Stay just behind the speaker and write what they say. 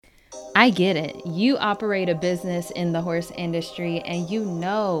I get it. You operate a business in the horse industry and you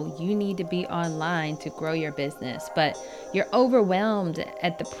know you need to be online to grow your business, but you're overwhelmed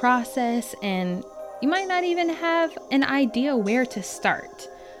at the process and you might not even have an idea where to start.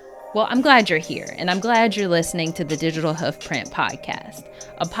 Well, I'm glad you're here, and I'm glad you're listening to the Digital Hoofprint Podcast,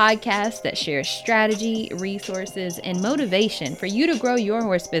 a podcast that shares strategy, resources, and motivation for you to grow your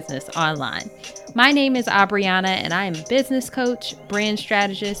horse business online. My name is Abriana, and I am a business coach, brand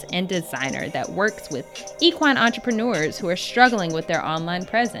strategist, and designer that works with equine entrepreneurs who are struggling with their online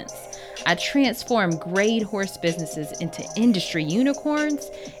presence. I transform grade horse businesses into industry unicorns.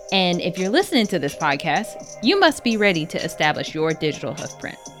 And if you're listening to this podcast, you must be ready to establish your digital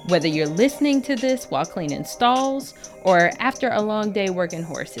hoofprint. Whether you're listening to this while cleaning stalls or after a long day working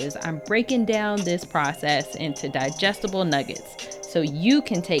horses, I'm breaking down this process into digestible nuggets so you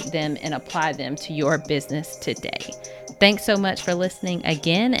can take them and apply them to your business today. Thanks so much for listening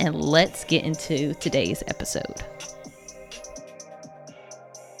again, and let's get into today's episode.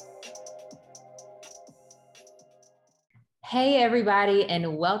 Hey, everybody,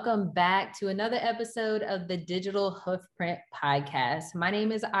 and welcome back to another episode of the Digital Hoofprint Podcast. My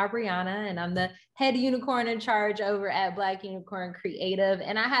name is Abriana, and I'm the head unicorn in charge over at Black Unicorn Creative.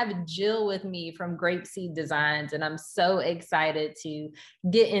 And I have Jill with me from Grapeseed Designs, and I'm so excited to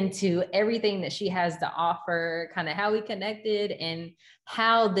get into everything that she has to offer, kind of how we connected, and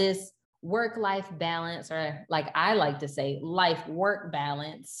how this work-life balance, or like I like to say, life-work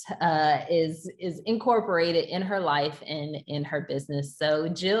balance, is incorporated in her life and in her business. So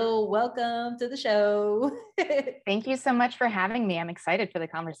Jill, welcome to the show. Thank you so much for having me. I'm excited for the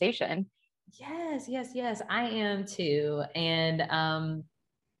conversation. Yes. I am too. And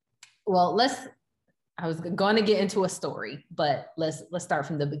well, I was going to get into a story, but let's start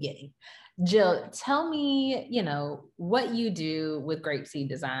from the beginning. Jill, tell me, what you do with Grapeseed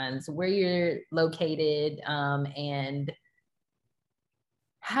Designs, where you're located, and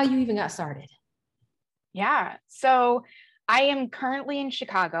how you even got started. Yeah. So I am currently in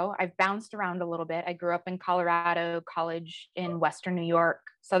Chicago. I've bounced around a little bit. I grew up in Colorado, college in Western New York,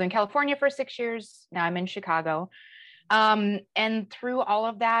 Southern California for 6 years. Now I'm in Chicago. And through all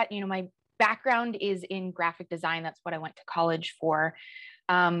of that, my background is in graphic design. That's what I went to college for.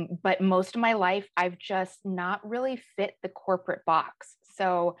 But most of my life, I've just not really fit the corporate box.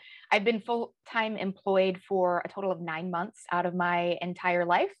 So I've been full-time employed for a total of 9 months out of my entire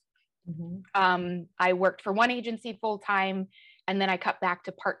life. Mm-hmm. I worked for one agency full-time, and then I cut back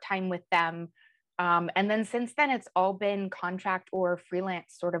to part-time with them. And then since then, it's all been contract or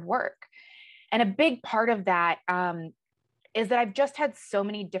freelance sort of work. And a big part of that is that I've just had so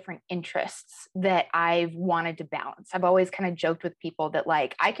many different interests that I've wanted to balance. I've always kind of joked with people that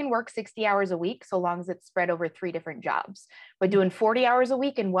I can work 60 hours a week so long as it's spread over 3 different jobs. But doing 40 hours a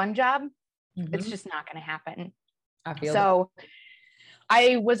week in one job, it's just not going to happen. I feel so.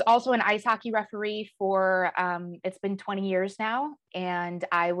 I was also an ice hockey referee for, it's been 20 years now. And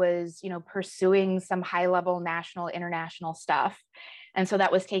I was, pursuing some high level national, international stuff. And so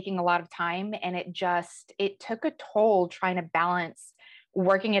that was taking a lot of time, and it took a toll trying to balance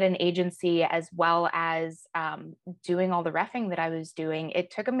working at an agency as well as doing all the reffing that I was doing.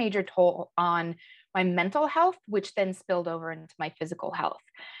 It took a major toll on my mental health, which then spilled over into my physical health.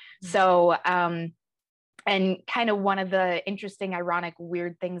 So, and kind of one of the interesting, ironic,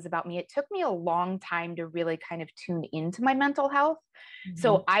 weird things about me, it took me a long time to really kind of tune into my mental health. Mm-hmm.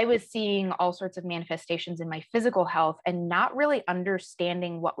 So I was seeing all sorts of manifestations in my physical health and not really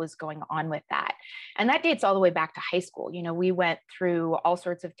understanding what was going on with that. And that dates all the way back to high school. We went through all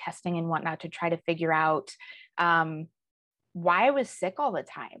sorts of testing and whatnot to try to figure out why I was sick all the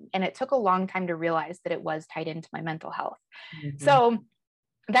time. And it took a long time to realize that it was tied into my mental health. Mm-hmm. So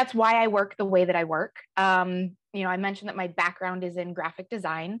that's why I work the way that I work. I mentioned that my background is in graphic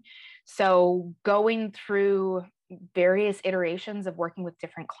design. So going through various iterations of working with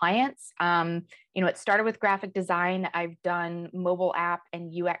different clients, it started with graphic design. I've done mobile app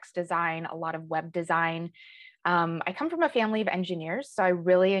and UX design, a lot of web design. I come from a family of engineers, so I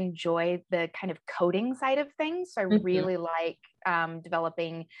really enjoy the kind of coding side of things. So I really like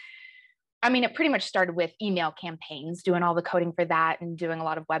developing. It pretty much started with email campaigns, doing all the coding for that and doing a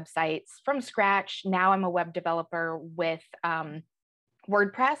lot of websites from scratch. Now I'm a web developer with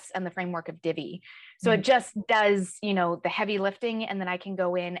WordPress and the framework of Divi. So it just does, the heavy lifting, and then I can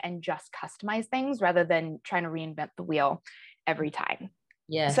go in and just customize things rather than trying to reinvent the wheel every time.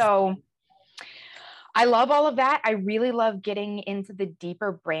 Yes. So I love all of that. I really love getting into the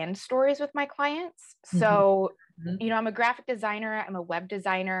deeper brand stories with my clients. So, I'm a graphic designer, I'm a web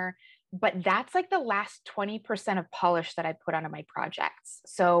designer. but that's like the last 20% of polish that I put onto my projects.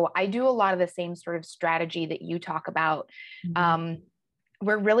 So I do a lot of the same sort of strategy that you talk about.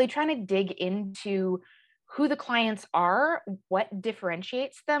 We're really trying to dig into who the clients are, what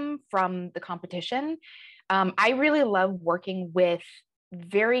differentiates them from the competition. I really love working with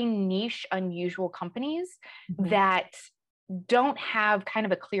very niche, unusual companies that don't have kind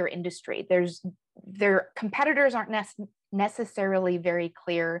of a clear industry. Their competitors aren't necessarily very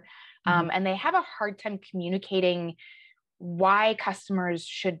clear, and they have a hard time communicating why customers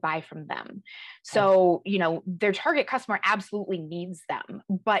should buy from them. So, their target customer absolutely needs them,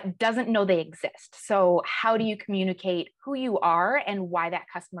 but doesn't know they exist. So how do you communicate who you are and why that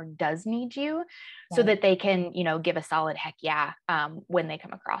customer does need you so that they can, give a solid heck yeah when they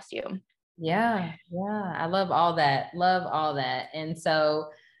come across you? Yeah. Yeah. I love all that. Love all that. And so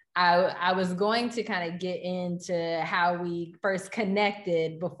I was going to kind of get into how we first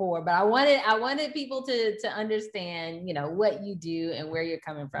connected before, but I wanted people to understand, what you do and where you're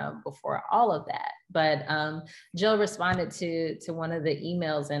coming from before all of that. But Jill responded to one of the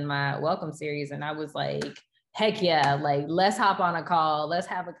emails in my welcome series, and I was like, heck yeah, like let's hop on a call, let's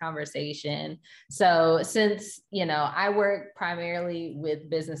have a conversation. So since, I work primarily with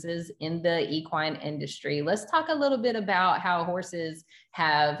businesses in the equine industry, let's talk a little bit about how horses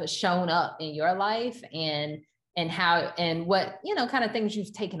have shown up in your life and how, and what, kind of things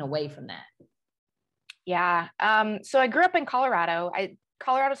you've taken away from that. Yeah. So I grew up in Colorado,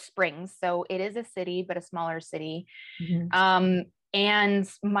 Colorado Springs. So it is a city, but a smaller city. And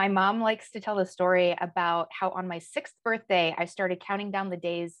my mom likes to tell the story about how on my 6th birthday, I started counting down the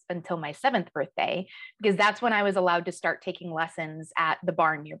days until my 7th birthday, because that's when I was allowed to start taking lessons at the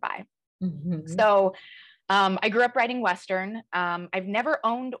barn nearby. So I grew up riding Western. I've never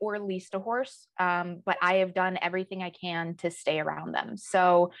owned or leased a horse, but I have done everything I can to stay around them.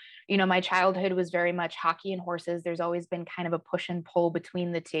 So, my childhood was very much hockey and horses. There's always been kind of a push and pull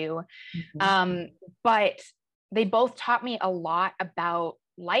between the two. But they both taught me a lot about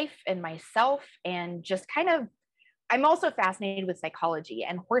life and myself, and just kind of, I'm also fascinated with psychology,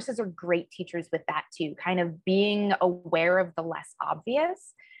 and horses are great teachers with that too, kind of being aware of the less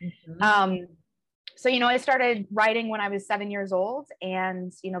obvious. So, I started riding when I was 7 years old.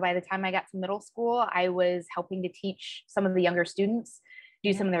 And, by the time I got to middle school, I was helping to teach some of the younger students,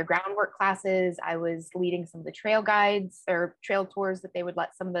 do some of their groundwork classes. I was leading some of the trail guides or trail tours that they would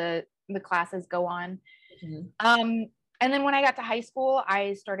let some of the classes go on. And then when I got to high school,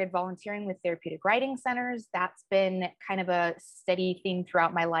 I started volunteering with therapeutic riding centers. That's been kind of a steady theme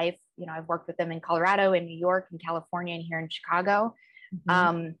throughout my life. I've worked with them in Colorado, in New York, in California, and here in Chicago.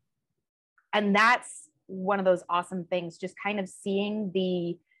 And that's one of those awesome things, just kind of seeing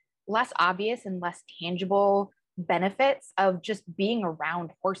the less obvious and less tangible benefits of just being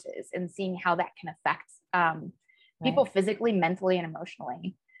around horses and seeing how that can affect people physically, mentally, and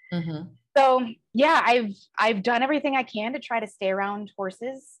emotionally. So yeah, I've done everything I can to try to stay around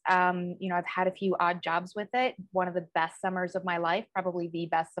horses. I've had a few odd jobs with it. One of the best summers of my life, probably the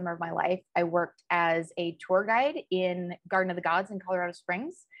best summer of my life, I worked as a tour guide in Garden of the Gods in Colorado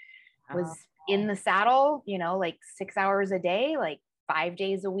Springs. Was in the saddle, like 6 hours a day, like 5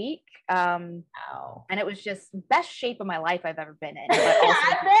 days a week. And it was just best shape of my life I've ever been in. But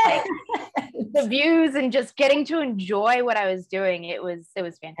also like, the views and just getting to enjoy what I was doing. It was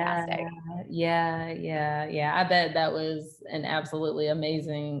fantastic. Yeah. I bet that was an absolutely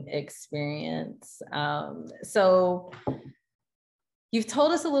amazing experience. So you've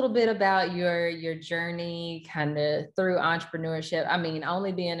told us a little bit about your journey kind of through entrepreneurship. I mean,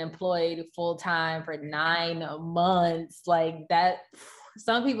 only being employed full-time for 9 months, like that,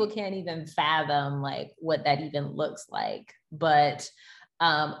 some people can't even fathom like what that even looks like. But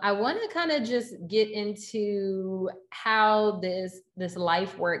I want to kind of just get into how this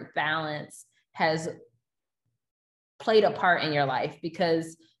life work balance has played a part in your life,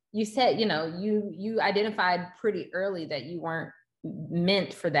 because you said, you identified pretty early that you weren't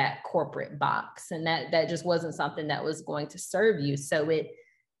meant for that corporate box, and that just wasn't something that was going to serve you. So it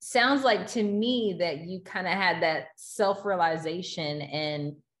sounds like to me that you kind of had that self-realization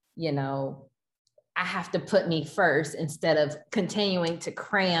and, I have to put me first instead of continuing to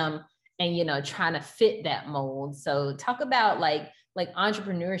cram and, trying to fit that mold. So talk about like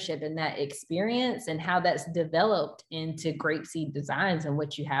entrepreneurship and that experience and how that's developed into Grapeseed Designs and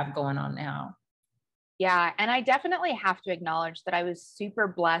what you have going on now. Yeah. And I definitely have to acknowledge that I was super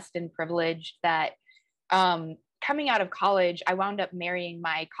blessed and privileged that coming out of college, I wound up marrying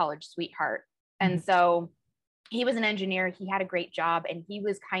my college sweetheart. And so he was an engineer, he had a great job, and he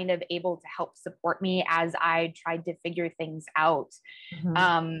was kind of able to help support me as I tried to figure things out.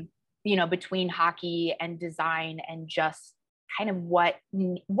 between hockey and design, and just kind of what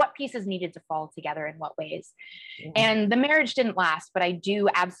pieces needed to fall together in what ways. Yeah. And the marriage didn't last, but I do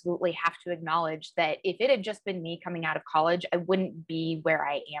absolutely have to acknowledge that if it had just been me coming out of college, I wouldn't be where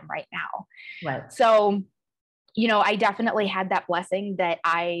I am right now. Right. So, I definitely had that blessing that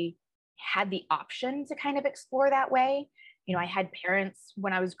I had the option to kind of explore that way. I had parents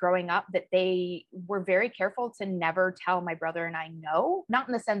when I was growing up that they were very careful to never tell my brother and I no, not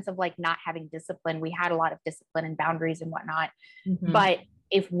in the sense of like not having discipline. We had a lot of discipline and boundaries and whatnot. Mm-hmm. But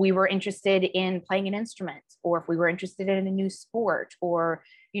if we were interested in playing an instrument, or if we were interested in a new sport, or,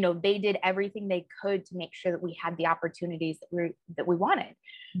 they did everything they could to make sure that we had the opportunities that we wanted.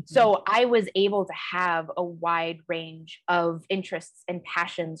 Mm-hmm. So I was able to have a wide range of interests and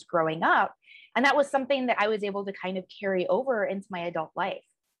passions growing up. And that was something that I was able to kind of carry over into my adult life.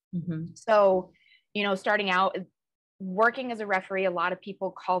 Mm-hmm. So, starting out working as a referee, a lot of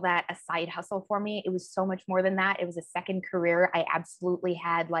people call that a side hustle for me. It was so much more than that. It was a second career. I absolutely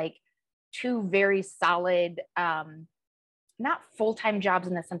had like two very solid, not full-time jobs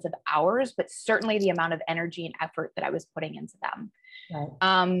in the sense of hours, but certainly the amount of energy and effort that I was putting into them.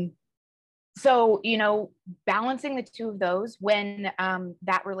 Right. So, balancing the two of those, when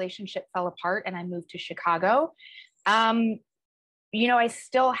that relationship fell apart and I moved to Chicago, I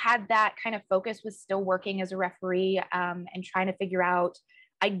still had that kind of focus, was still working as a referee, and trying to figure out,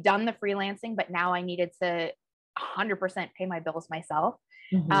 I'd done the freelancing, but now I needed to 100% pay my bills myself.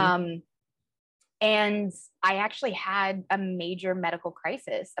 Mm-hmm. And I actually had a major medical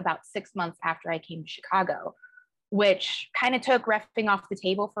crisis about 6 months after I came to Chicago, which kind of took reffing off the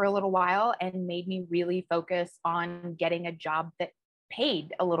table for a little while and made me really focus on getting a job that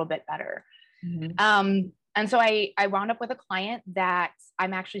paid a little bit better. Mm-hmm. And so I wound up with a client that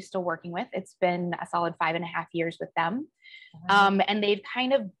I'm actually still working with. It's been a solid 5.5 years with them. Mm-hmm. And they've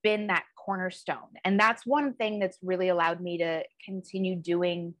kind of been that cornerstone. And that's one thing that's really allowed me to continue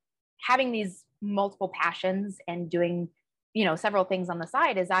having these multiple passions and doing, several things on the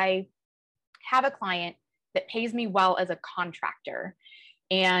side, is I have a client that pays me well as a contractor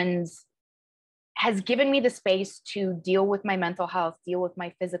and has given me the space to deal with my mental health, deal with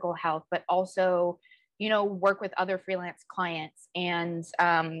my physical health, but also, work with other freelance clients and,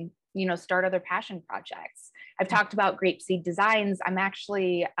 start other passion projects. I've talked about Grapeseed Designs. I'm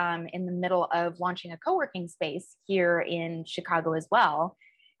actually in the middle of launching a co-working space here in Chicago as well.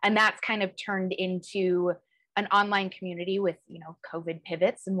 And that's kind of turned into an online community with, COVID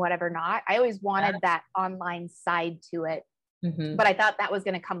pivots and whatever not. I always wanted that online side to it, mm-hmm. but I thought that was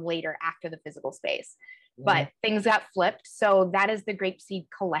going to come later after the physical space. Yeah. But things got flipped. So that is the Grapeseed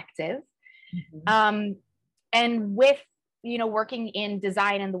Collective. Mm-hmm. And with, working in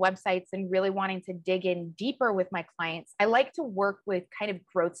design and the websites and really wanting to dig in deeper with my clients, I like to work with kind of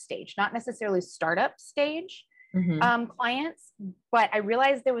growth stage, not necessarily startup stage. Mm-hmm. Clients, but I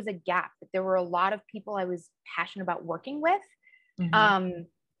realized there was a gap, that there were a lot of people I was passionate about working with, mm-hmm.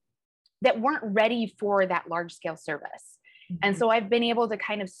 That weren't ready for that large scale service. Mm-hmm. And so I've been able to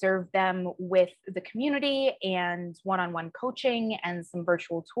kind of serve them with the community and one-on-one coaching and some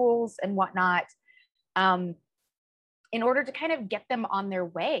virtual tools and whatnot, in order to kind of get them on their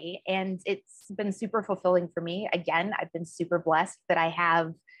way. And it's been super fulfilling for me. Again, I've been super blessed that I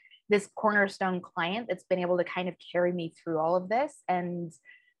have this cornerstone client that's been able to kind of carry me through all of this and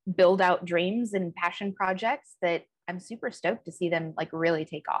build out dreams and passion projects that I'm super stoked to see them like really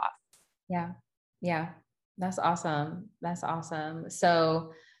take off. Yeah. Yeah. That's awesome. That's awesome.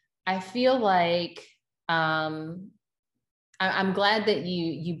 So I feel like, I'm glad that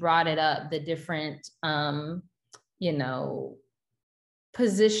you brought it up, the different,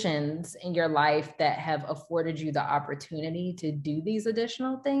 positions in your life that have afforded you the opportunity to do these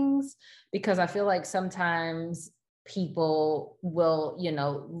additional things, because I feel like sometimes people will,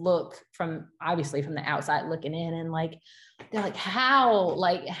 look obviously from the outside looking in, and like, they're like, how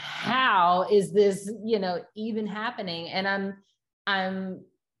is this, even happening? And I'm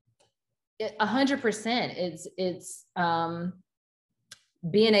 100%. It's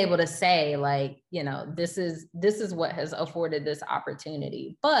being able to say like, this is what has afforded this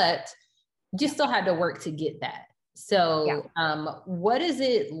opportunity, but you still had to work to get that. So, yeah. What does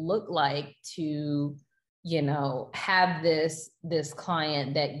it look like to, have this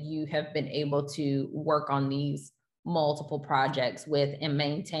client that you have been able to work on these multiple projects with and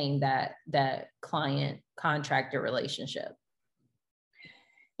maintain that client contractor relationship?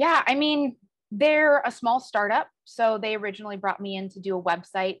 Yeah. I mean, they're a small startup. So they originally brought me in to do a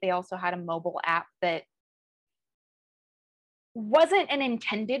website. They also had a mobile app that wasn't an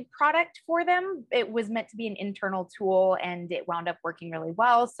intended product for them. It was meant to be an internal tool, and it wound up working really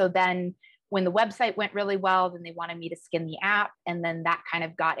well. So then when the website went really well, then they wanted me to skin the app. And then that kind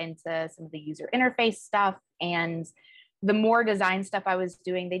of got into some of the user interface stuff. And the more design stuff I was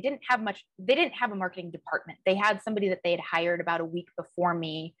doing, they didn't have a marketing department. They had somebody that they had hired about a week before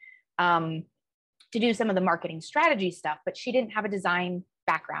me to do some of the marketing strategy stuff, but she didn't have a design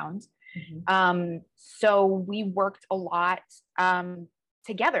background. So we worked a lot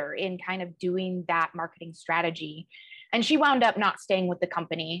together in kind of doing that marketing strategy. And she wound up not staying with the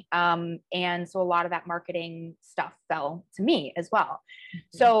company. And so a lot of that marketing stuff fell to me as well.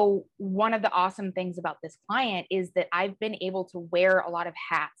 So one of the awesome things about this client is that I've been able to wear a lot of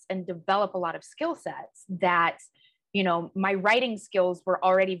hats and develop a lot of skill sets that, you know, my writing skills were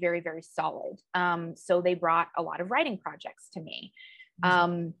already very, very solid. So they brought a lot of writing projects to me.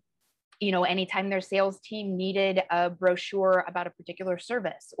 You know, anytime their sales team needed a brochure about a particular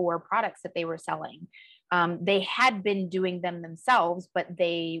service or products that they were selling, they had been doing them themselves, but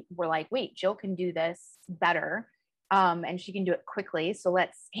they were like, wait, Jill can do this better. And she can do it quickly. So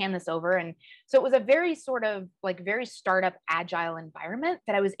let's hand this over. And so it was a very sort of like very startup agile environment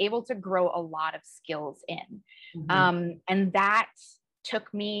that I was able to grow a lot of skills in. And that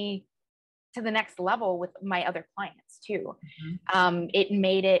took me to the next level with my other clients too. It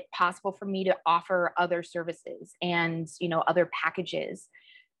made it possible for me to offer other services and, you know, other packages.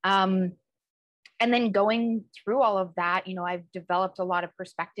 And then going through all of that, you know, I've developed a lot of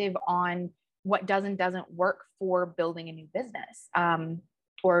perspective on what does and doesn't work for building a new business,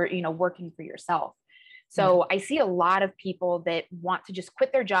 or, you know, working for yourself. So I see a lot of people that want to just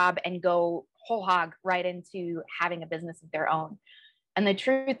quit their job and go whole hog right into having a business of their own. And the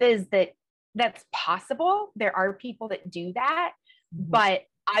truth is that that's possible. There are people that do that, but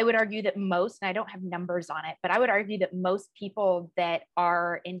I would argue that most, and I don't have numbers on it, but I would argue that most people that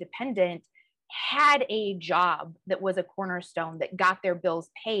are independent had a job that was a cornerstone that got their bills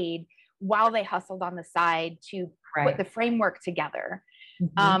paid while they hustled on the side to put the framework together.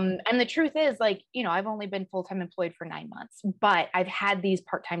 And the truth is, like, you know, I've only been full-time employed for 9 months, but I've had these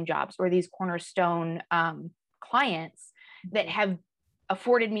part-time jobs or these cornerstone clients that have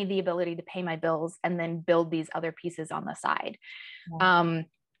afforded me the ability to pay my bills and then build these other pieces on the side.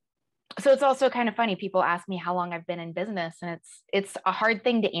 So it's also kind of funny. People ask me how long I've been in business, and it's a hard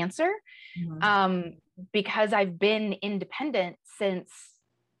thing to answer because I've been independent since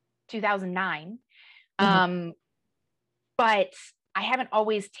 2009. But I haven't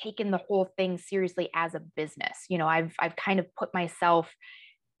always taken the whole thing seriously as a business. You know, I've kind of put myself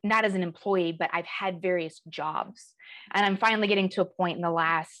not as an employee, but I've had various jobs. And I'm finally getting to a point in the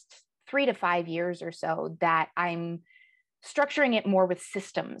last 3 to 5 years or so that I'm structuring it more with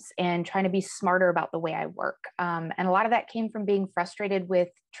systems and trying to be smarter about the way I work. And a lot of that came from being frustrated with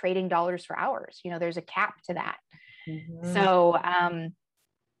trading dollars for hours. You know, there's a cap to that. So,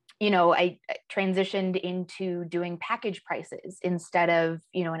 you know, I transitioned into doing package prices instead of,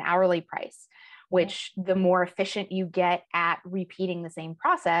 you know, an hourly price, which the more efficient you get at repeating the same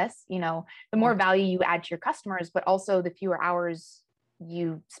process, you know, the more value you add to your customers, but also the fewer hours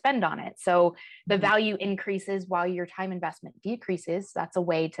you spend on it. So the value increases while your time investment decreases. That's a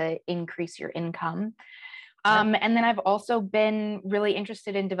way to increase your income. And then I've also been really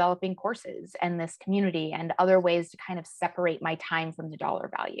interested in developing courses and this community and other ways to kind of separate my time from the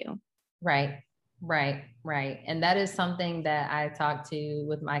dollar value. Right. And that is something that I talk to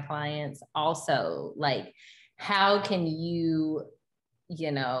with my clients also. Like, how can you,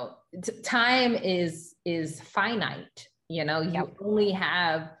 you know, time is finite, you know, you only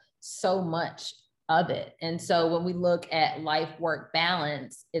have so much of it. And so when we look at life work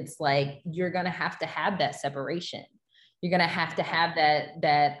balance, it's like, you're going to have that separation. You're going to have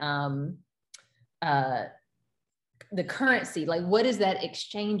the currency, like, what is that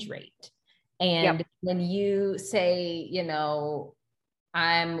exchange rate? And when you say, you know,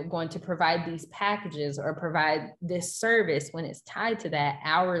 I'm going to provide these packages or provide this service, when it's tied to that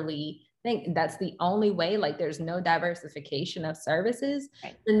hourly thing, that's the only way, like there's no diversification of services.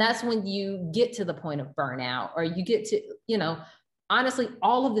 And that's when you get to the point of burnout, or you get to, you know, honestly,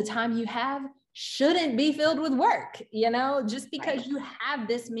 all of the time you have shouldn't be filled with work. You know, just because you have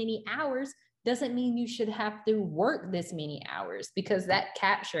this many hours doesn't mean you should have to work this many hours, because that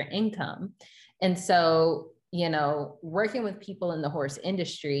caps your income. And so, you know, working with people in the horse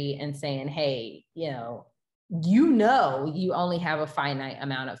industry and saying, hey, you know, you only have a finite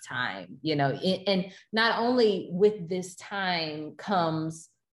amount of time, you know, and not only with this time comes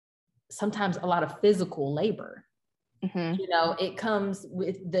sometimes a lot of physical labor. You know, it comes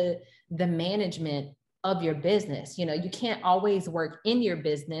with the management of your business. You know, you can't always work in your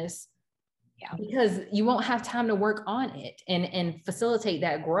business because you won't have time to work on it and facilitate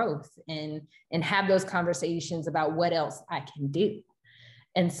that growth and have those conversations about what else I can do.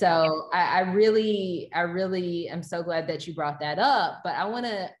 And so I really am so glad that you brought that up, but I want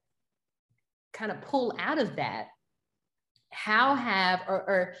to kind of pull out of that. How have,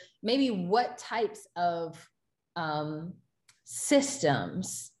 or maybe what types of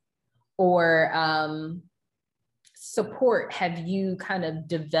systems or support have you kind of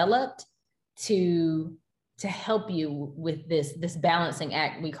developed to help you with this balancing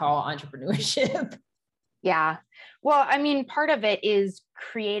act we call entrepreneurship? Yeah. Well, I mean, part of it is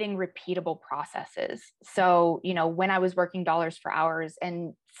creating repeatable processes. So, you know, when I was working dollars for hours,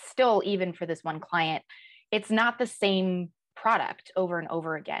 and still even for this one client, it's not the same product over and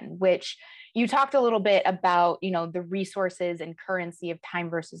over again, which you talked a little bit about, you know, the resources and currency of time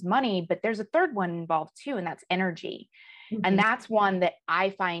versus money, but there's a third one involved too, and that's energy. Mm-hmm. And that's one that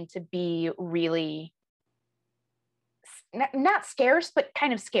I find to be really not scarce, but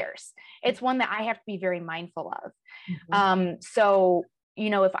kind of scarce. It's one that I have to be very mindful of. Mm-hmm. So, you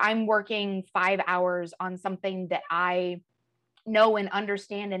know, if I'm working 5 hours on something that I know and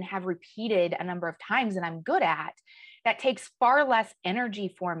understand and have repeated a number of times and I'm good at, that takes far less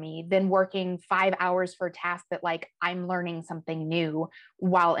energy for me than working 5 hours for a task that like I'm learning something new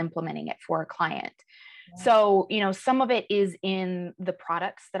while implementing it for a client. So, you know, some of it is in the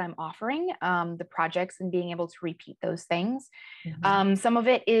products that I'm offering, the projects, and being able to repeat those things. Mm-hmm. Some of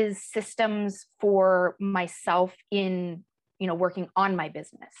it is systems for myself in, you know, working on my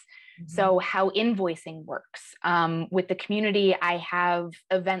business. Mm-hmm. So how invoicing works. With the community, I have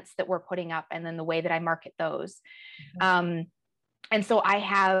events that we're putting up and then the way that I market those. Mm-hmm. And so I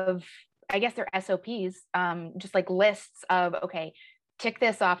have, I guess they're SOPs, just like lists of, okay, tick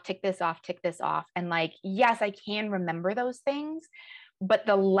this off, tick this off, tick this off. And like, yes, I can remember those things, but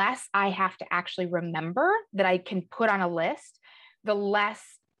the less I have to actually remember that I can put on a list, the less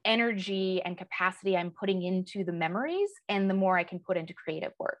energy and capacity I'm putting into the memories and the more I can put into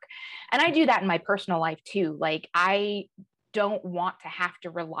creative work. And I do that in my personal life too. Like I don't want to have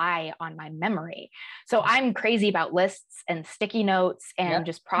to rely on my memory. So I'm crazy about lists and sticky notes and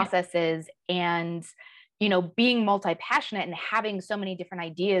just processes and, you know, being multi-passionate and having so many different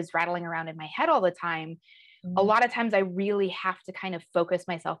ideas rattling around in my head all the time. Mm-hmm. A lot of times I really have to kind of focus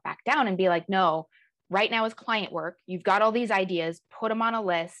myself back down and be like, no, right now is client work. You've got all these ideas, put them on a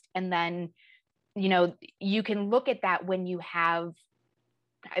list. And then, you know, you can look at that when you have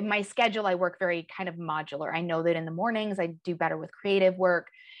my schedule. I work very kind of modular. I know that in the mornings I do better with creative work.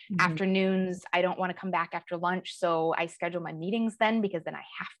 Mm-hmm. Afternoons, I don't want to come back after lunch. So I schedule my meetings then because then I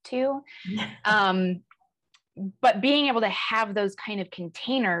have to. But being able to have those kind of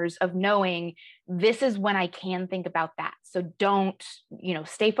containers of knowing this is when I can think about that. So don't, you know,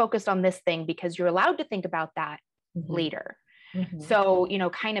 stay focused on this thing because you're allowed to think about that later. Mm-hmm. So, you know,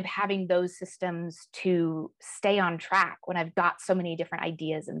 kind of having those systems to stay on track when I've got so many different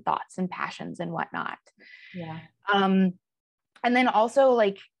ideas and thoughts and passions and whatnot. Yeah. And then also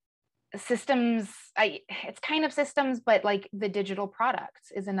like systems, it's kind of systems, but like the digital products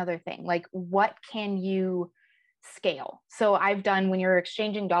is another thing. Like what can you scale? So I've done, when you're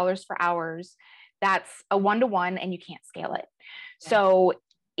exchanging dollars for hours, that's a 1-to-1 and you can't scale it. Yeah. So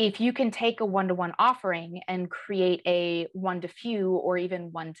if you can take a 1-to-1 offering and create a 1-to-few or even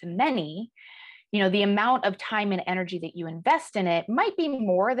 1-to-many, you know, the amount of time and energy that you invest in it might be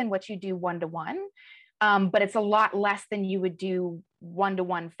more than what you do 1-to-1, but it's a lot less than you would do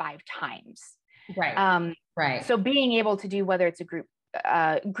 1-to-1 5 times. Right. Right. So being able to do, whether it's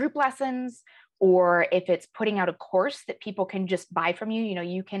a group lessons, or if it's putting out a course that people can just buy from you, you know,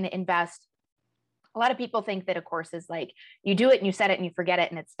 you can invest. A lot of people think that a course is like, you do it and you set it and you forget it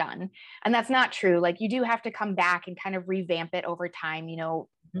and it's done. And that's not true. Like you do have to come back and kind of revamp it over time. You know,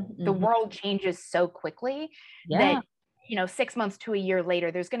 mm-hmm. the world changes so quickly that, you know, 6 months to a year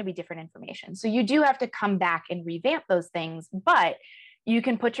later, there's going to be different information. So you do have to come back and revamp those things, but you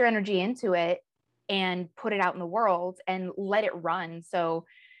can put your energy into it and put it out in the world and let it run. So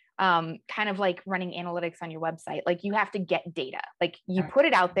kind of like running analytics on your website. Like you have to get data, like you put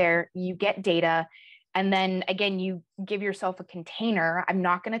it out there, you get data. And then again, you give yourself a container. I'm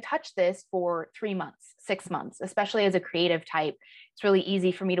not going to touch this for 3 months, 6 months, especially as a creative type. It's really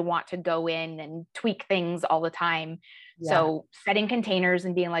easy for me to want to go in and tweak things all the time. Yeah. So setting containers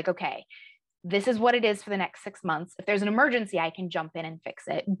and being like, okay, this is what it is for the next 6 months. If there's an emergency, I can jump in and fix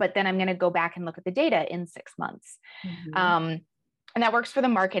it. But then I'm going to go back and look at the data in 6 months. Mm-hmm. And that works for the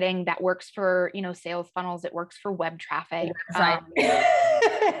marketing, that works for, you know, sales funnels, it works for web traffic.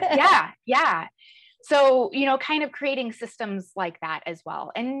 Yeah. So, kind of creating systems like that as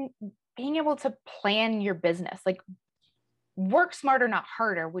well. And being able to plan your business, like work smarter, not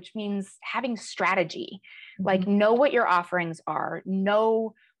harder, which means having strategy, like know what your offerings are,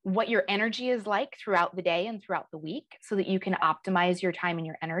 know what your energy is like throughout the day and throughout the week so that you can optimize your time and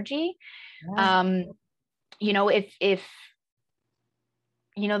your energy. Yeah. If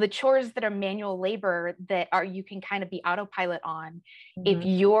the chores that are manual labor that are, you can kind of be autopilot on. If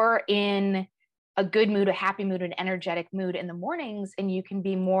you're in a good mood, a happy mood, an energetic mood in the mornings, and you can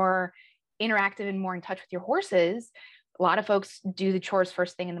be more interactive and more in touch with your horses. A lot of folks do the chores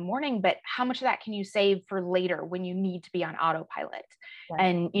first thing in the morning, but how much of that can you save for later when you need to be on autopilot? Right.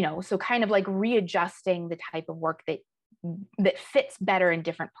 And, so kind of like readjusting the type of work that fits better in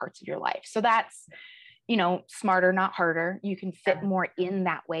different parts of your life. So that's, smarter, not harder. You can fit more in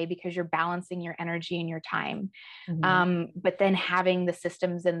that way because you're balancing your energy and your time. But then having the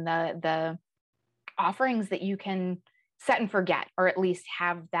systems and the offerings that you can set and forget, or at least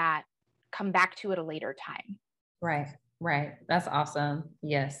have that come back to at a later time. Right. That's awesome.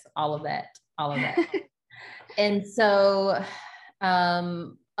 Yes. All of that. And so,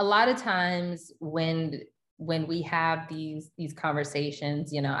 a lot of times when we have these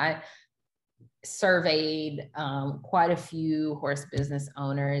conversations, I surveyed quite a few horse business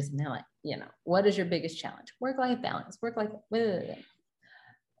owners, and they're like, what is your biggest challenge? Work-life balance,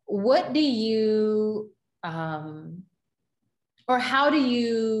 what do you, or how do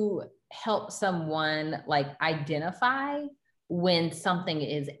you help someone like identify when something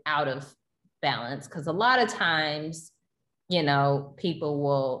is out of balance? Because a lot of times, people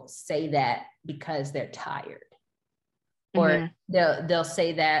will say that because they're tired, or they'll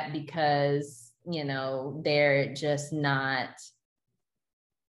say that because, they're just not,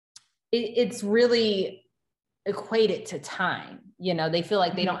 it's really equated to time. They feel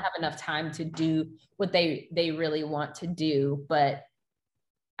like they don't have enough time to do what they really want to do. But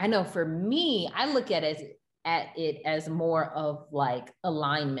I know for me, I look at it as more of like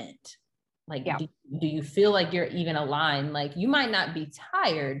alignment. Like, do you feel like you're even aligned? Like, you might not be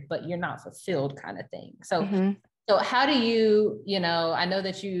tired, but you're not fulfilled, kind of thing. So, so how do you, I know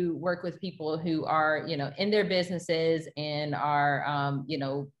that you work with people who are, in their businesses and are,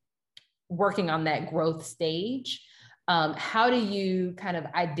 working on that growth stage. How do you kind of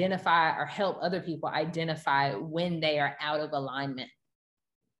identify or help other people identify when they are out of alignment?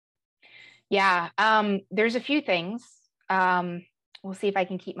 Yeah, there's a few things. We'll see if I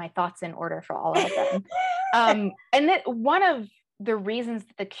can keep my thoughts in order for all of them. And that one of the reasons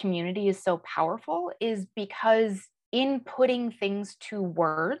that the community is so powerful is because in putting things to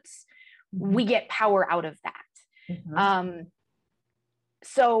words, we get power out of that.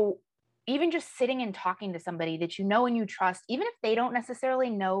 So even just sitting and talking to somebody that you know and you trust, even if they don't necessarily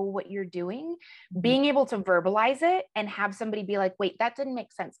know what you're doing, being able to verbalize it and have somebody be like, wait, that didn't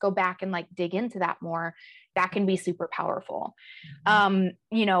make sense. Go back and like dig into that more. That can be super powerful.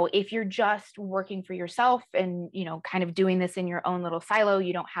 If you're just working for yourself and, kind of doing this in your own little silo,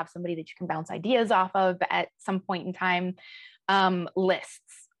 you don't have somebody that you can bounce ideas off of at some point in time.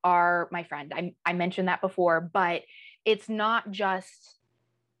 Lists are my friend. I mentioned that before, but it's not just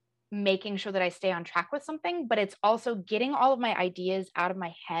making sure that I stay on track with something, but it's also getting all of my ideas out of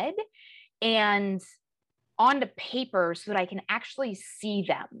my head and onto paper so that I can actually see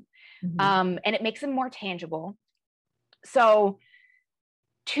them. And it makes them more tangible. So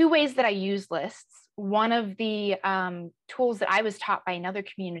 2 ways that I use lists. One of the tools that I was taught by another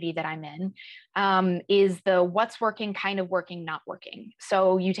community that I'm in is the what's working, kind of working, not working.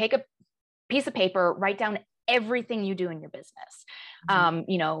 So you take a piece of paper, write down everything you do in your business,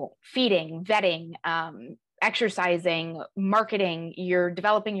 feeding, vetting, exercising, marketing, you're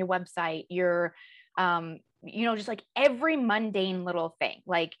developing your website, you're, just like every mundane little thing,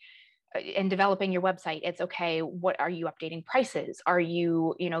 like in developing your website, it's okay. What are you updating prices? Are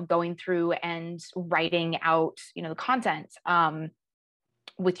you, going through and writing out, the content?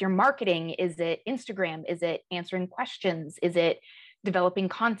 With your marketing, is it Instagram? Is it answering questions? Is it developing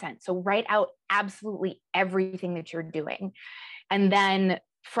content? So write out absolutely everything that you're doing. And then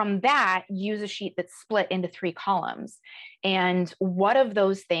from that, use a sheet that's split into 3 columns. And what of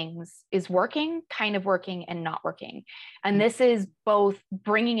those things is working, kind of working, and not working? And this is both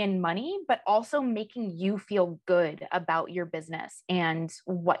bringing in money, but also making you feel good about your business and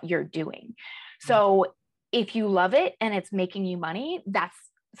what you're doing. So if you love it and it's making you money, that's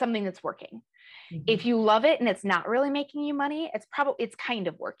something that's working. If you love it and it's not really making you money, it's kind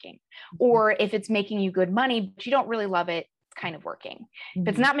of working. Or if it's making you good money, but you don't really love it, it's kind of working. If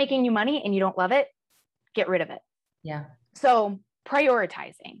it's not making you money and you don't love it, get rid of it. Yeah. So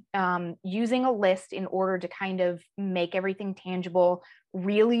prioritizing, using a list in order to kind of make everything tangible,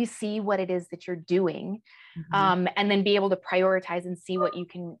 really see what it is that you're doing, and then be able to prioritize and see what you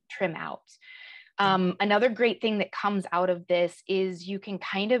can trim out. Another great thing that comes out of this is you can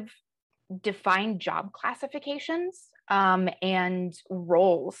kind of define job classifications and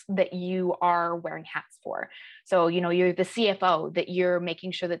roles that you are wearing hats for. So, you're the CFO, that you're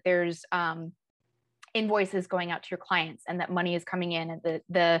making sure that there's invoices going out to your clients and that money is coming in and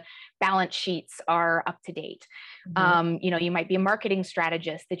the balance sheets are up to date. You might be a marketing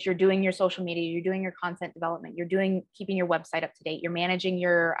strategist, that you're doing your social media, you're doing your content development, keeping your website up to date, you're managing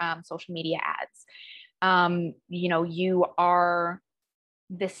your social media ads. You are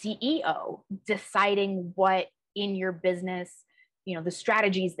the CEO, deciding what in your business, the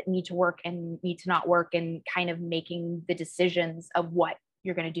strategies that need to work and need to not work, and kind of making the decisions of what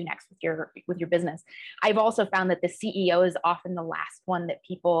you're going to do next with your business. I've also found that the CEO is often the last one that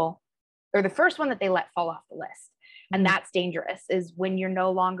people, or the first one that they let fall off the list. And that's dangerous, is when you're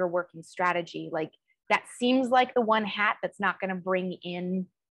no longer working strategy. Like, that seems like the one hat that's not going to bring in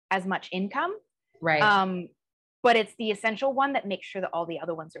as much income. Right. But it's the essential one that makes sure that all the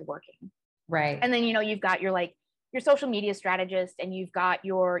other ones are working. Right. And then, you've got your social media strategist, and you've got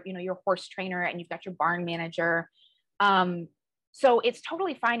your horse trainer, and you've got your barn manager. So it's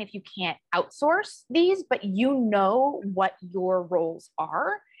totally fine if you can't outsource these, but what your roles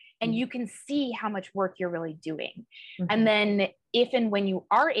are, and you can see how much work you're really doing. And then if and when you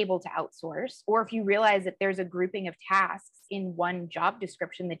are able to outsource, or if you realize that there's a grouping of tasks in one job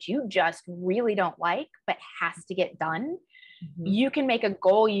description that you just really don't like, but has to get done, you can make a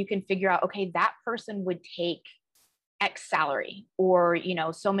goal. You can figure out, okay, that person would take X salary, or,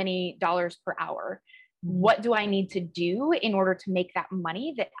 so many dollars per hour. What do I need to do in order to make that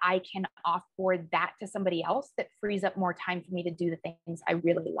money that I can offboard that to somebody else, that frees up more time for me to do the things I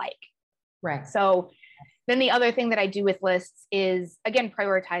really like? Right. So then the other thing that I do with lists is, again,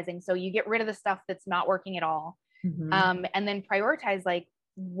 prioritizing. So you get rid of the stuff that's not working at all. And then prioritize, like,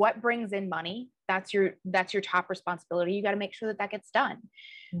 what brings in money. That's your top responsibility. You got to make sure that gets done.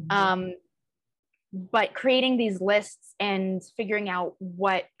 But creating these lists and figuring out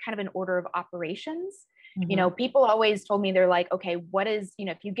what kind of an order of operations, people always told me, they're like, okay, what is,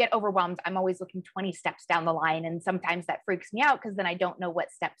 if you get overwhelmed, I'm always looking 20 steps down the line. And sometimes that freaks me out, because then I don't know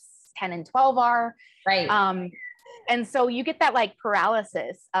what steps 10 and 12 are. Right. And so you get that like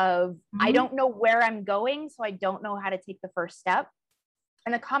paralysis of, I don't know where I'm going, so I don't know how to take the first step.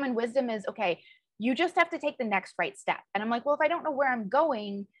 And the common wisdom is, okay, you just have to take the next right step. And I'm like, well, if I don't know where I'm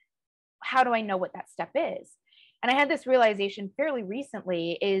going, how do I know what that step is? And I had this realization fairly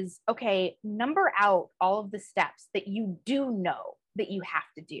recently is, okay, number out all of the steps that you do know that you have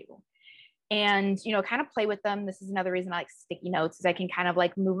to do, and, kind of play with them. This is another reason I like sticky notes, is I can kind of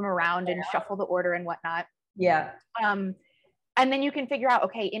like move them around and shuffle the order and whatnot. Yeah. And then you can figure out,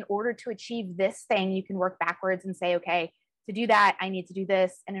 okay, in order to achieve this thing, you can work backwards and say, okay, to do that, I need to do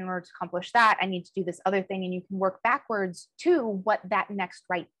this. And in order to accomplish that, I need to do this other thing. And you can work backwards to what that next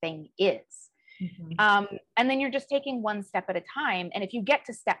right thing is. And then you're just taking one step at a time. And if you get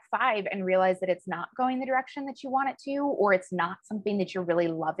to step 5 and realize that it's not going the direction that you want it to, or it's not something that you're really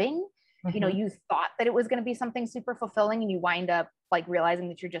loving, you thought that it was going to be something super fulfilling, and you wind up like realizing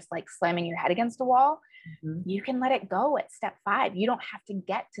that you're just like slamming your head against a wall, you can let it go at step 5. You don't have to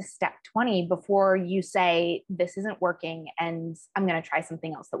get to step 20 before you say, this isn't working and I'm going to try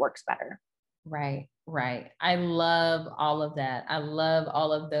something else that works better. Right. Right. I love all of that. I love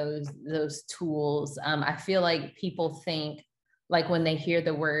all of those tools. I feel like people think, like, when they hear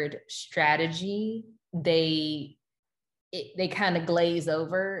the word strategy, they kind of glaze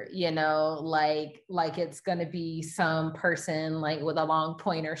over, like it's going to be some person like with a long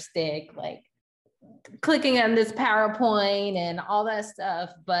pointer stick, like clicking on this PowerPoint and all that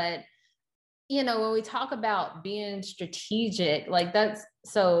stuff. But, when we talk about being strategic, like that's,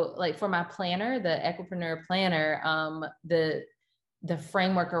 so like for my planner, the Equipreneur planner, the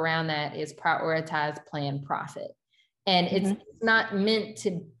framework around that is prioritize, plan, profit. And it's not meant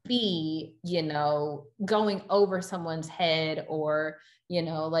to be, going over someone's head, or,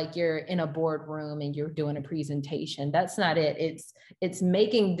 like you're in a boardroom and you're doing a presentation. That's not it. It's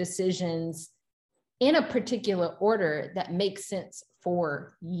making decisions in a particular order that makes sense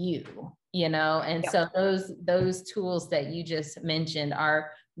for you, and so those tools that you just mentioned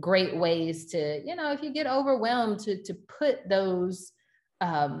are great ways to, if you get overwhelmed, to put those,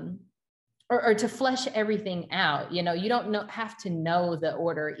 or to flesh everything out. You don't have to know the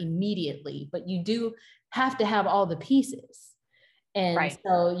order immediately, but you do have to have all the pieces. And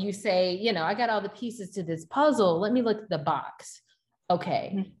so you say, I got all the pieces to this puzzle. Let me look at the box.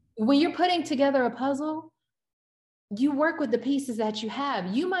 Okay. When you're putting together a puzzle, you work with the pieces that you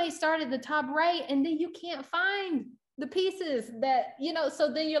have. You might start at the top right, and then you can't find the pieces that,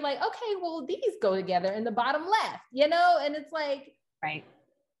 so then you're like, okay, well, these go together in the bottom left, and it's like, right.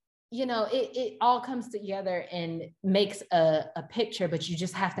 It all comes together and makes a picture, but you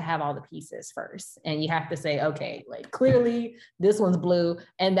just have to have all the pieces first. And you have to say, okay, like clearly this one's blue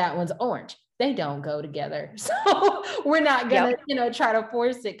and that one's orange. They don't go together. So we're not going to, try to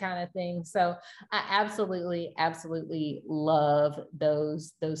force it kind of thing. So I absolutely, absolutely love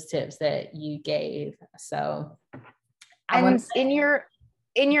those tips that you gave. So in your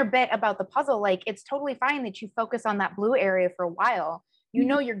bit about the puzzle, like it's totally fine that you focus on that blue area for a while.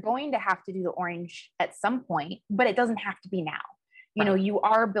 You're going to have to do the orange at some point, but it doesn't have to be now. You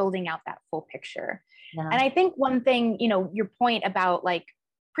are building out that full picture. Yeah. And I think one thing, your point about like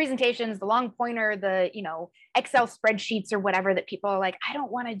presentations, the long pointer, the, Excel spreadsheets or whatever that people are like, I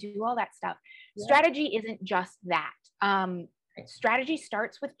don't want to do all that stuff. Yeah. Strategy isn't just that. Strategy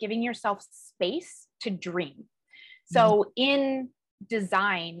starts with giving yourself space to dream. So in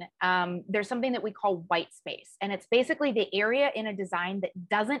design, there's something that we call white space, and it's basically the area in a design that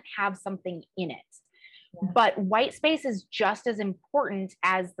doesn't have something in it. Yeah. But white space is just as important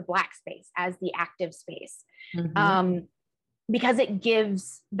as the black space, as the active space, because it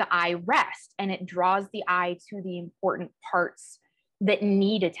gives the eye rest and it draws the eye to the important parts that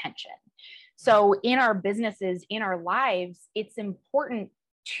need attention. So in our businesses, in our lives, it's important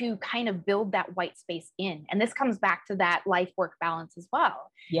to kind of build that white space in. And this comes back to that life-work balance as well.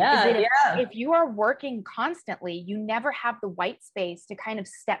 Yeah. If you are working constantly, you never have the white space to kind of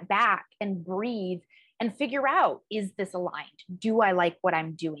step back and breathe and figure out, is this aligned? Do I like what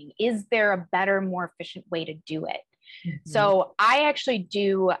I'm doing? Is there a better, more efficient way to do it? So I actually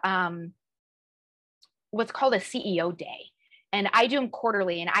do what's called a CEO day. And I do them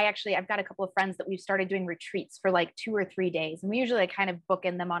quarterly. And I've got a couple of friends that we've started doing retreats for like 2 or 3 days. And we usually kind of book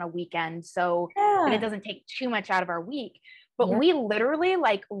in them on a weekend so that it doesn't take too much out of our week. But we literally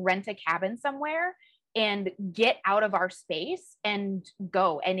like rent a cabin somewhere and get out of our space and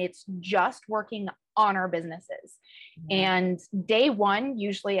go. And it's just working on our businesses. And day one,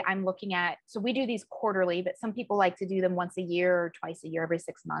 usually I'm looking at, so we do these quarterly, but some people like to do them once a year or twice a year, every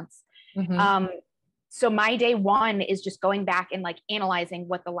 6 months. So my day one is just going back and like analyzing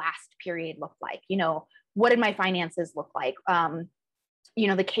what the last period looked like. What did my finances look like? The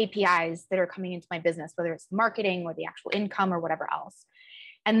KPIs that are coming into my business, whether it's marketing or the actual income or whatever else.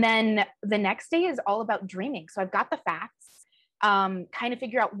 And then the next day is all about dreaming. So I've got the facts, kind of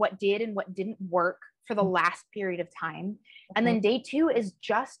figure out what did and what didn't work for the last period of time. And then day two is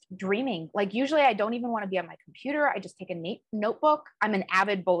just dreaming. Like usually I don't even want to be on my computer. I just take a notebook. I'm an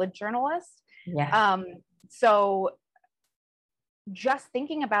avid bullet journalist. Yeah. So just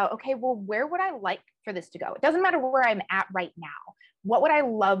thinking about, okay, well, where would I like for this to go? It doesn't matter where I'm at right now. What would I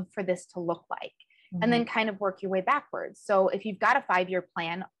love for this to look like? And then kind of work your way backwards. So if you've got a 5-year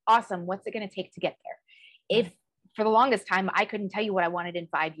plan, awesome. What's it going to take to get there? If for the longest time, I couldn't tell you what I wanted in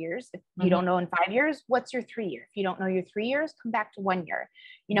 5 years. If you don't know in 5 years, what's your 3 year? If you don't know your 3 years, come back to 1 year.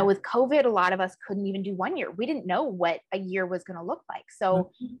 With COVID, a lot of us couldn't even do 1 year. We didn't know what a year was going to look like.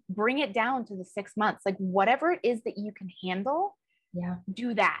 So bring it down to the 6 months, like whatever it is that you can handle,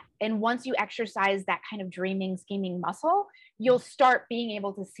 do that. And once you exercise that kind of dreaming, scheming muscle, you'll start being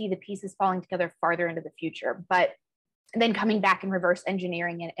able to see the pieces falling together farther into the future. But then coming back and reverse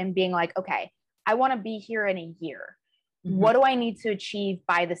engineering it and being like, okay, I want to be here in a year. What do I need to achieve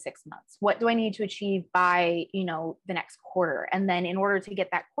by the 6 months? What do I need to achieve by, the next quarter? And then in order to get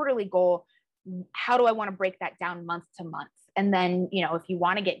that quarterly goal, how do I want to break that down month to month? And then, if you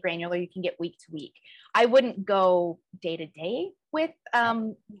want to get granular, you can get week to week. I wouldn't go day to day with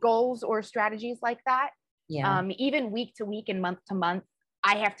goals or strategies like that. Yeah. Even week to week and month to month,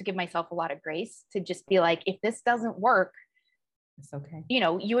 I have to give myself a lot of grace to just be like, if this doesn't work, it's okay.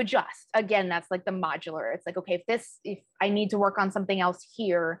 You adjust. Again, that's like the modular. It's like, okay, if I need to work on something else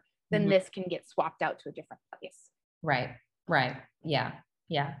here, then this can get swapped out to a different place. Right. Yeah.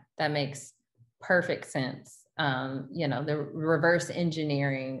 That makes perfect sense. The reverse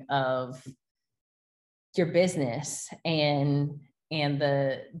engineering of your business and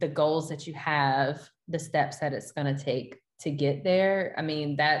the goals that you have, the steps that it's going to take to get there. I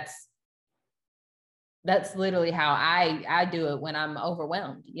mean, that's literally how I do it when I'm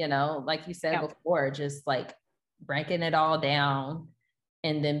overwhelmed, like you said before, just like breaking it all down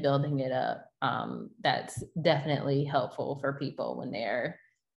and then building it up. That's definitely helpful for people when they're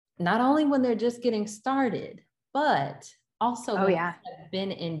not only when they're just getting started, but also have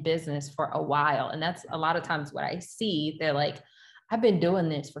been in business for a while. And that's a lot of times what I see. They're like, I've been doing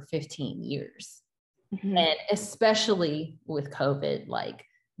this for 15 years. Mm-hmm. And especially with COVID, like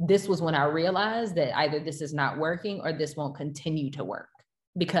this was when I realized that either this is not working or this won't continue to work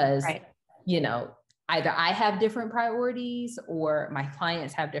because, Right. you know, either I have different priorities or my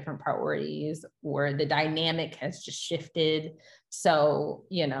clients have different priorities or the dynamic has just shifted. So,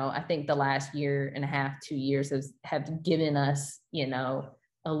 you know, I think the last year and a half, 2 years have given us, you know,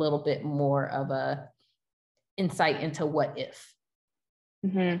 a little bit more of a insight into what if.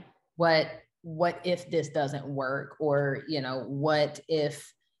 Mm-hmm. What if this doesn't work, or, you know, what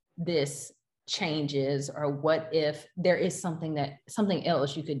if this changes, or what if there is something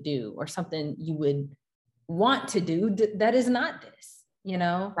else you could do, or something you would want to do that is not this, you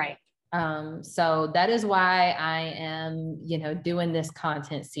know? Right. So that is why I am, you know, doing this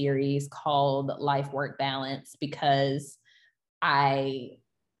content series called Life Work Balance, because I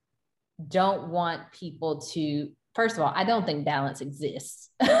don't want people to, first of all, I don't think balance exists,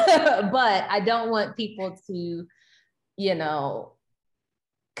 but I don't want people to, you know,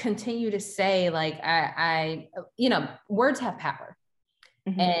 continue to say like, I, you know, words have power.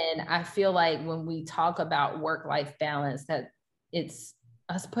 Mm-hmm. And I feel like when we talk about work-life balance, that it's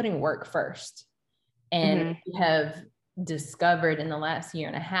us putting work first. And Mm-hmm. we have discovered in the last year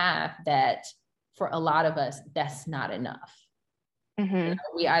and a half that for a lot of us, that's not enough. Mm-hmm. You know,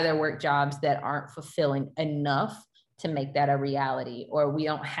 we either work jobs that aren't fulfilling enough to make that a reality, or we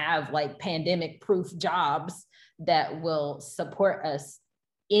don't have like pandemic proof jobs that will support us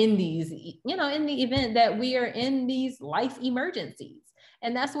in these, you know, in the event that we are in these life emergencies.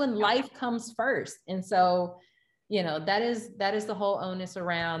 And that's when life comes first. And so, you know, that is the whole onus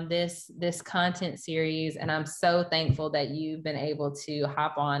around this content series. And I'm so thankful that you've been able to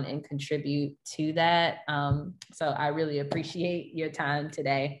hop on and contribute to that. So I really appreciate your time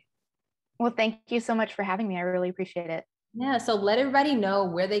today. Well, thank you so much for having me. I really appreciate it. Yeah. So let everybody know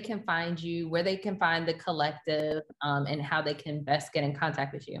where they can find you, where they can find the collective, and how they can best get in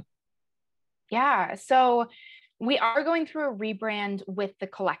contact with you. Yeah. So we are going through a rebrand with the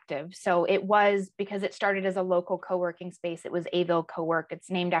collective. So it was, because it started as a local co-working space, it was Aville Co-work.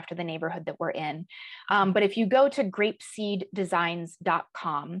 It's named after the neighborhood that we're in. But if you go to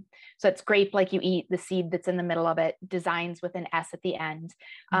grapeseeddesigns.com, so it's grape like you eat, the seed that's in the middle of it, designs with an S at the end,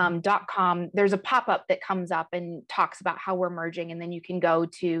 .com, there's a pop-up that comes up and talks about how we're merging. And then you can go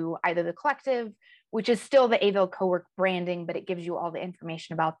to either the collective, which is still the Aville Co-work branding, but it gives you all the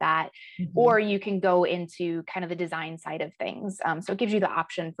information about that. Or you can go into kind of the design side of things. So it gives you the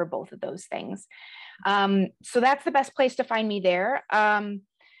option for both of those things. So that's the best place to find me there. I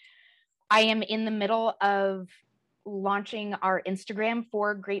am in the middle of launching our Instagram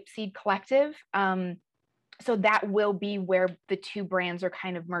for Grapeseed Collective. So that will be where the two brands are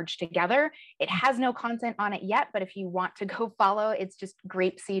kind of merged together. It has no content on it yet, but if you want to go follow, it's just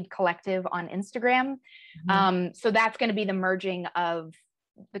Grapeseed Collective on Instagram. So that's going to be the merging of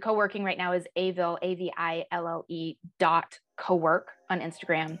the co-working right now is Aville, AVILLE .cowork on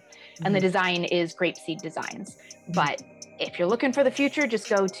Instagram. And the design is Grapeseed Designs. But if you're looking for the future, just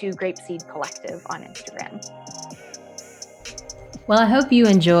go to Grapeseed Collective on Instagram. Well, I hope you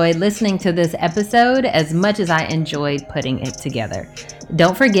enjoyed listening to this episode as much as I enjoyed putting it together.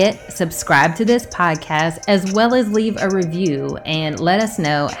 Don't forget, subscribe to this podcast as well as leave a review and let us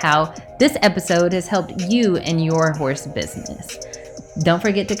know how this episode has helped you in your horse business. Don't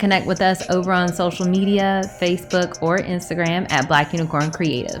forget to connect with us over on social media, Facebook or Instagram at Black Unicorn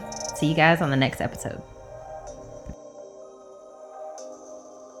Creative. See you guys on the next episode.